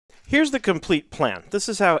Here's the complete plan. This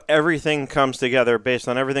is how everything comes together based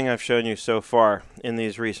on everything I've shown you so far in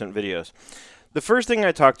these recent videos. The first thing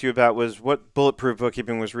I talked to you about was what bulletproof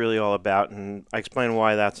bookkeeping was really all about, and I explained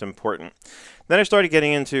why that's important. Then I started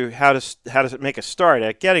getting into how to make a start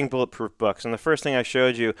at getting bulletproof books, and the first thing I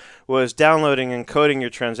showed you was downloading and coding your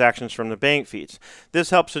transactions from the bank feeds.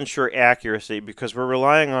 This helps ensure accuracy because we're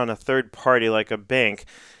relying on a third party like a bank,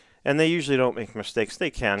 and they usually don't make mistakes.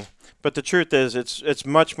 They can, but the truth is it's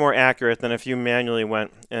much more accurate than if you manually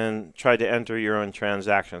went and tried to enter your own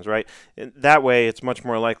transactions, right? That way it's much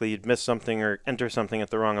more likely you'd miss something or enter something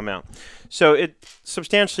at the wrong amount. So it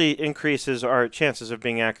substantially increases our chances of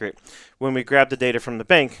being accurate when we grab the data from the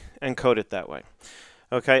bank and code it that way.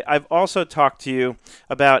 Okay, I've also talked to you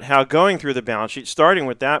about how going through the balance sheet, starting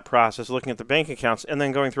with that process, looking at the bank accounts, and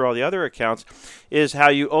then going through all the other accounts, is how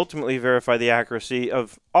you ultimately verify the accuracy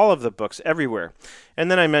of all of the books everywhere.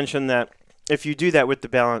 And then I mentioned that if you do that with the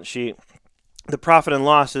balance sheet, the profit and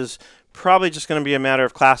loss is probably just going to be a matter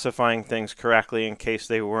of classifying things correctly in case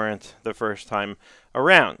they weren't the first time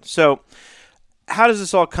around. So how does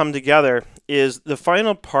this all come together is the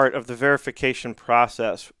final part of the verification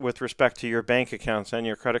process with respect to your bank accounts and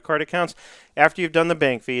your credit card accounts. After you've done the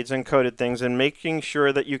bank feeds and coded things and making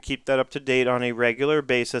sure that you keep that up to date on a regular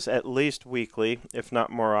basis, at least weekly, if not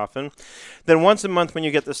more often, then once a month when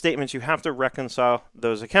you get the statements, you have to reconcile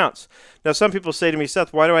those accounts. Now, some people say to me,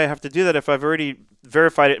 Seth, why do I have to do that? If I've already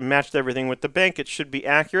verified it and matched everything with the bank, it should be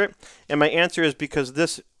accurate. And my answer is because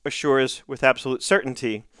this assures with absolute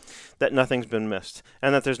certainty that nothing's been missed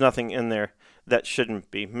and that there's nothing in there that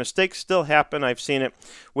shouldn't be. Mistakes still happen. I've seen it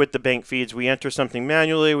with the bank feeds. We enter something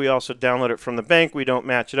manually. We also download it from the bank. We don't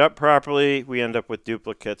match it up properly. We end up with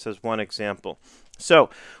duplicates as one example. So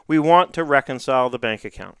we want to reconcile the bank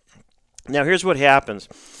account. Now here's what happens,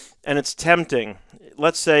 and it's tempting.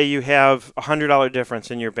 Let's say you have a $100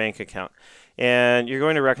 difference in your bank account and you're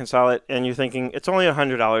going to reconcile it and you're thinking it's only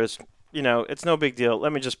 $100. You know, it's no big deal.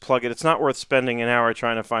 Let me just plug it. It's not worth spending an hour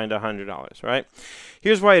trying to find $100, right?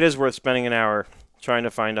 Here's why it is worth spending an hour trying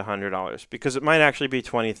to find $100, because it might actually be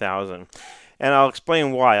 $20,000. And I'll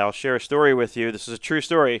explain why. I'll share a story with you. This is a true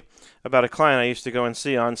story about a client I used to go and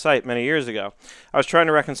see on site many years ago. I was trying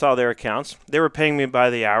to reconcile their accounts. They were paying me by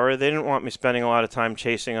the hour. They didn't want me spending a lot of time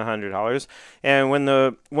chasing $100. And when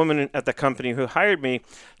the woman at the company who hired me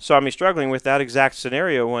saw me struggling with that exact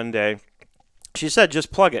scenario one day, she said,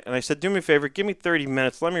 just plug it. And I said, do me a favor, give me 30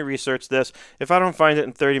 minutes. Let me research this. If I don't find it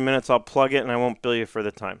in 30 minutes, I'll plug it and I won't bill you for the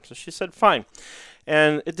time. So she said, fine.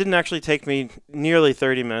 And it didn't actually take me nearly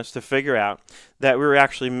 30 minutes to figure out that we were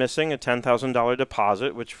actually missing a $10,000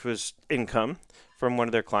 deposit, which was income from one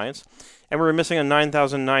of their clients. And we were missing a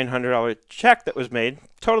 $9,900 check that was made,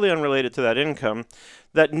 totally unrelated to that income,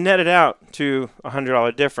 that netted out to a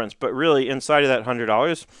 $100 difference. But really, inside of that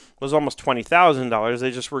 $100 was almost $20,000.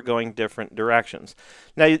 They just were going different directions.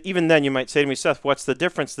 Now, even then, you might say to me, Seth, what's the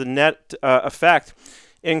difference? The net effect,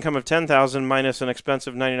 income of $10,000 minus an expense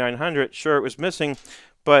of $9,900. Sure, it was missing,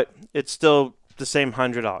 but it's still the same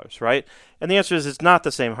 $100, right? And the answer is it's not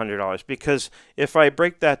the same $100, because if I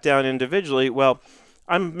break that down individually, well,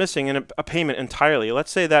 I'm missing a payment entirely.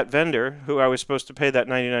 Let's say that vendor who I was supposed to pay that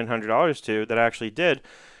 $9,900 to, that I actually did,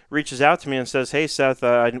 reaches out to me and says, hey, Seth,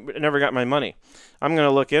 I never got my money. I'm going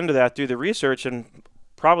to look into that, do the research, and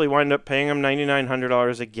probably wind up paying them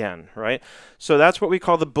 $9,900 again, right? So that's what we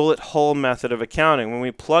call the bullet hole method of accounting, when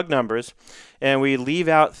we plug numbers and we leave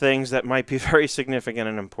out things that might be very significant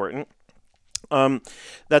and important.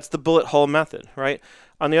 That's the bullet hole method, right?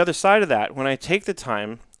 On the other side of that, when I take the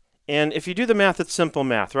time, and if you do the math, it's simple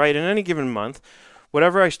math, right? In any given month,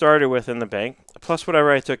 whatever I started with in the bank, plus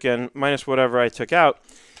whatever I took in, minus whatever I took out,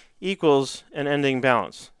 equals an ending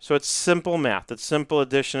balance. So it's simple math. It's simple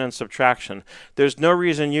addition and subtraction. There's no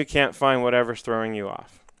reason you can't find whatever's throwing you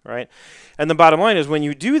off, right? And the bottom line is when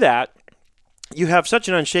you do that, you have such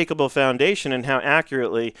an unshakable foundation in how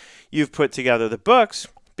accurately you've put together the books,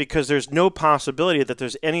 because there's no possibility that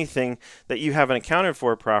there's anything that you haven't accounted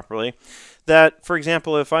for properly. That, for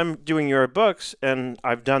example, if I'm doing your books and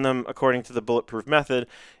I've done them according to the bulletproof method,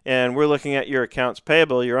 and we're looking at your accounts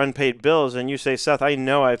payable, your unpaid bills, and you say, Seth, I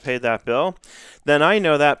know I paid that bill, then I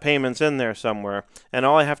know that payment's in there somewhere. And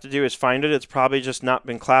all I have to do is find it. It's probably just not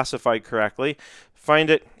been classified correctly. Find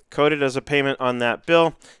it, code it as a payment on that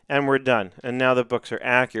bill, and we're done. And now the books are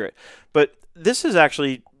accurate. But this has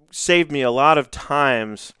actually saved me a lot of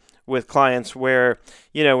times with clients where,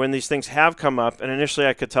 you know, when these things have come up, and initially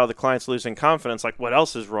I could tell the client's losing confidence, like what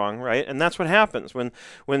else is wrong, right? And that's what happens when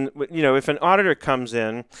you know, if an auditor comes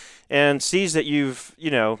in and sees that you've,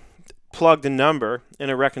 you know, plugged a number in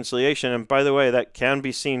a reconciliation, and by the way, that can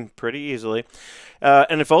be seen pretty easily,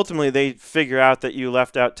 And if ultimately they figure out that you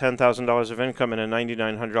left out $10,000 of income and a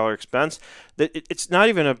 $9,900 expense, it's not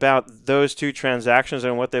even about those two transactions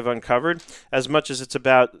and what they've uncovered as much as it's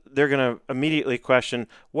about they're going to immediately question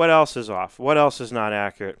what else is off, what else is not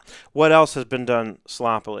accurate, what else has been done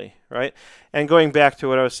sloppily, right? And going back to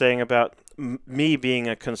what I was saying about me being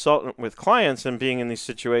a consultant with clients and being in these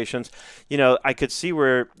situations, I could see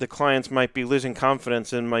where the clients might be losing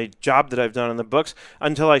confidence in my job that I've done in the books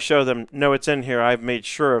until I show them, no, it's in here. I've made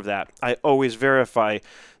sure of that. I always verify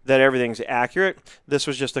that everything's accurate. This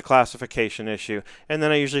was just a classification issue. And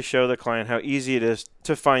then I usually show the client how easy it is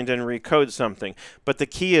to find and recode something. But the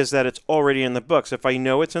key is that it's already in the books. If I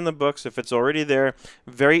know it's in the books, if it's already there,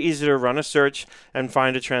 very easy to run a search and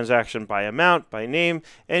find a transaction by amount, by name,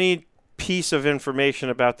 any piece of information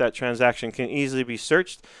about that transaction can easily be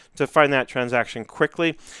searched to find that transaction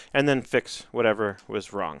quickly and then fix whatever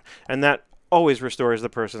was wrong. And that always restores the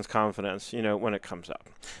person's confidence, when it comes up.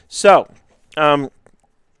 So,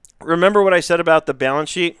 remember what I said about the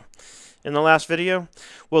balance sheet in the last video?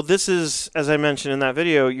 Well, this is, as I mentioned in that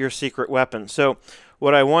video, your secret weapon. So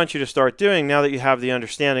what I want you to start doing now that you have the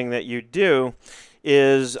understanding that you do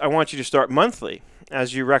is I want you to start monthly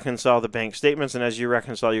as you reconcile the bank statements and as you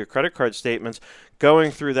reconcile your credit card statements, going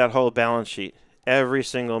through that whole balance sheet every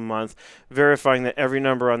single month, verifying that every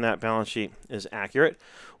number on that balance sheet is accurate.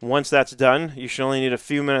 Once that's done, you should only need a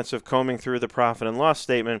few minutes of combing through the profit and loss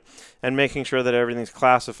statement and making sure that everything's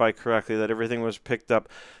classified correctly, that everything was picked up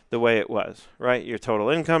the way it was, right? Your total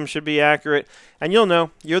income should be accurate, and you'll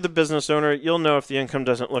know, you're the business owner, you'll know if the income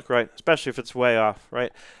doesn't look right, especially if it's way off,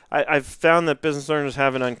 right? I've found that business owners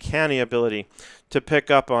have an uncanny ability to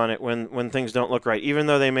pick up on it when things don't look right, even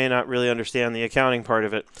though they may not really understand the accounting part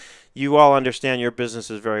of it. You all understand your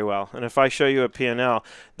businesses very well. And if I show you a P&L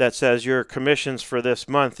that says your commissions for this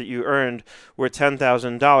month that you earned were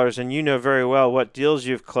 $10,000, and you know very well what deals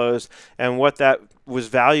you've closed and what that was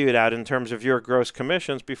valued at in terms of your gross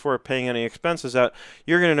commissions before paying any expenses out,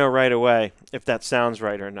 you're going to know right away if that sounds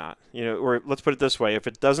right or not. Or let's put it this way, if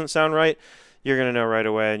it doesn't sound right, you're going to know right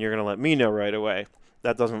away, and you're going to let me know right away.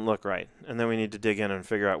 That doesn't look right. And then we need to dig in and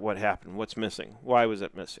figure out what happened, what's missing, why was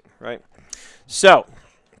it missing, right? So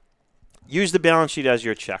use the balance sheet as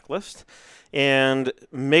your checklist and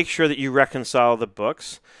make sure that you reconcile the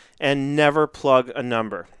books and never plug a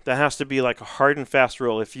number. That has to be like a hard and fast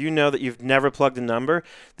rule. If you know that you've never plugged a number,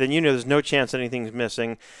 then you know there's no chance anything's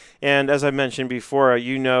missing. And as I mentioned before,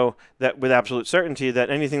 you know that with absolute certainty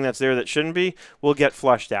that anything that's there that shouldn't be will get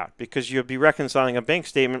flushed out, because you'll be reconciling a bank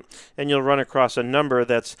statement and you'll run across a number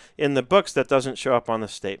that's in the books that doesn't show up on the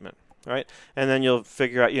statement. Right? And then you'll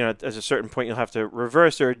figure out, at a certain point, you'll have to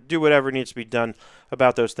reverse or do whatever needs to be done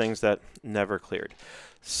about those things that never cleared.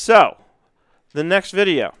 So, the next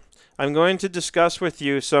video, I'm going to discuss with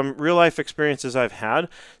you some real-life experiences I've had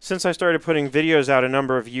since I started putting videos out a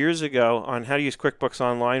number of years ago on how to use QuickBooks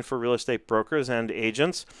Online for real estate brokers and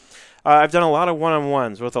agents. I've done a lot of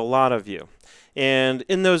one-on-ones with a lot of you. And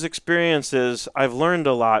in those experiences, I've learned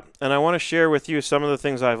a lot. And I want to share with you some of the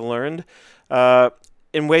things I've learned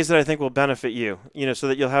in ways that I think will benefit you, so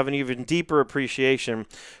that you'll have an even deeper appreciation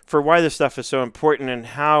for why this stuff is so important and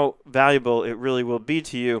how valuable it really will be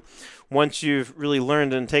to you once you've really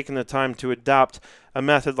learned and taken the time to adopt a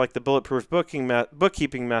method like the Bulletproof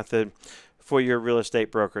Bookkeeping method for your real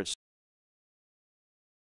estate brokerage.